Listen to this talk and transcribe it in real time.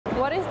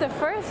What is the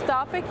first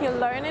topic you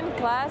learn in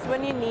class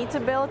when you need to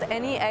build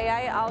any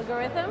AI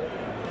algorithm?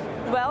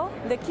 Well,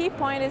 the key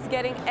point is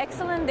getting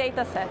excellent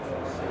datasets.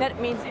 That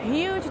means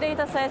huge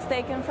datasets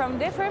taken from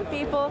different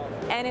people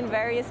and in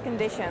various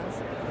conditions.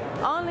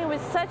 Only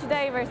with such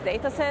diverse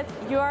datasets,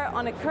 you are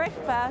on a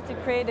correct path to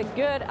create a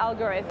good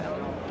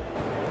algorithm.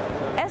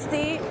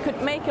 ST could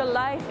make your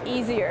life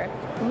easier.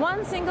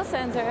 One single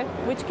sensor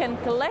which can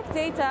collect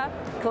data,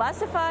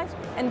 classify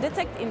and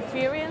detect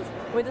inference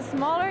with a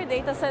smaller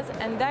datasets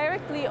and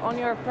directly on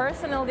your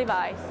personal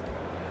device.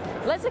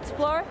 Let's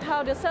explore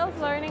how the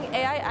self-learning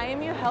AI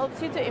IMU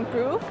helps you to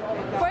improve,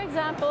 for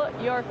example,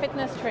 your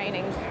fitness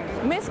training.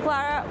 Miss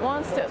Clara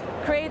wants to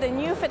create a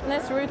new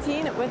fitness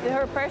routine with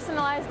her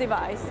personalized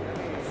device.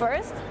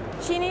 First,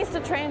 she needs to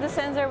train the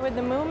sensor with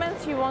the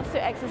movements she wants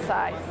to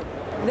exercise.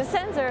 The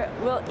sensor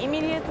will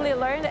immediately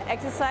learn the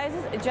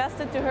exercises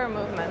adjusted to her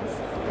movements.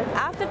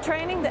 After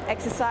training the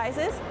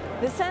exercises,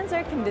 the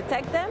sensor can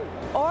detect them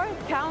or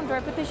count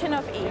repetition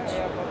of each.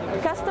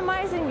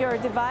 Customizing your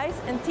device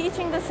and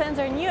teaching the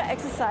sensor new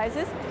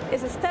exercises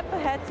is a step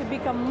ahead to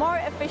become more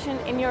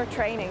efficient in your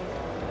training.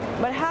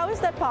 But how is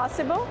that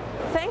possible?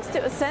 Thanks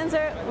to a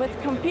sensor with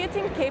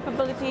computing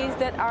capabilities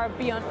that are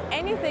beyond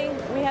anything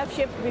we have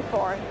shipped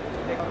before.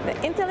 The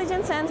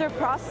Intelligent Sensor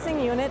Processing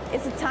Unit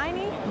is a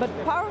tiny but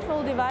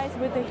powerful device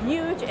with a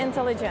huge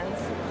intelligence.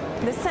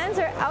 The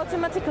sensor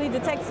automatically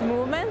detects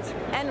movements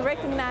and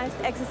recognized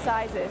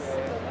exercises.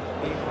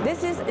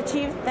 This is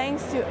achieved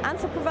thanks to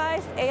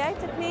unsupervised AI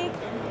technique,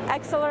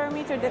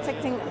 accelerometer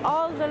detecting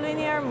all the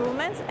linear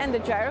movements and the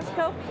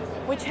gyroscope,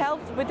 which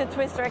helps with the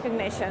twist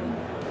recognition.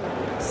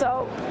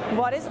 So,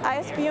 what is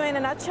ISPU in a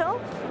nutshell?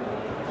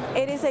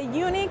 It is a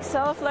unique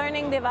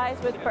self-learning device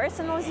with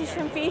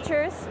personalization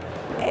features.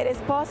 It is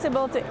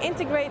possible to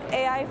integrate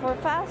AI for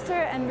faster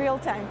and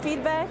real-time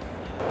feedback,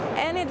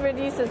 and it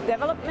reduces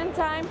development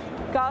time,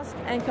 cost,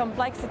 and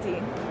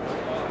complexity.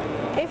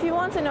 If you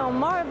want to know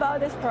more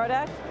about this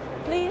product,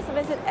 please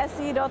visit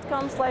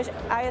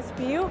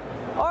st.com/ISPU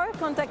or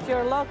contact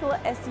your local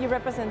ST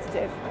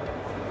representative.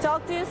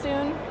 Talk to you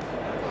soon!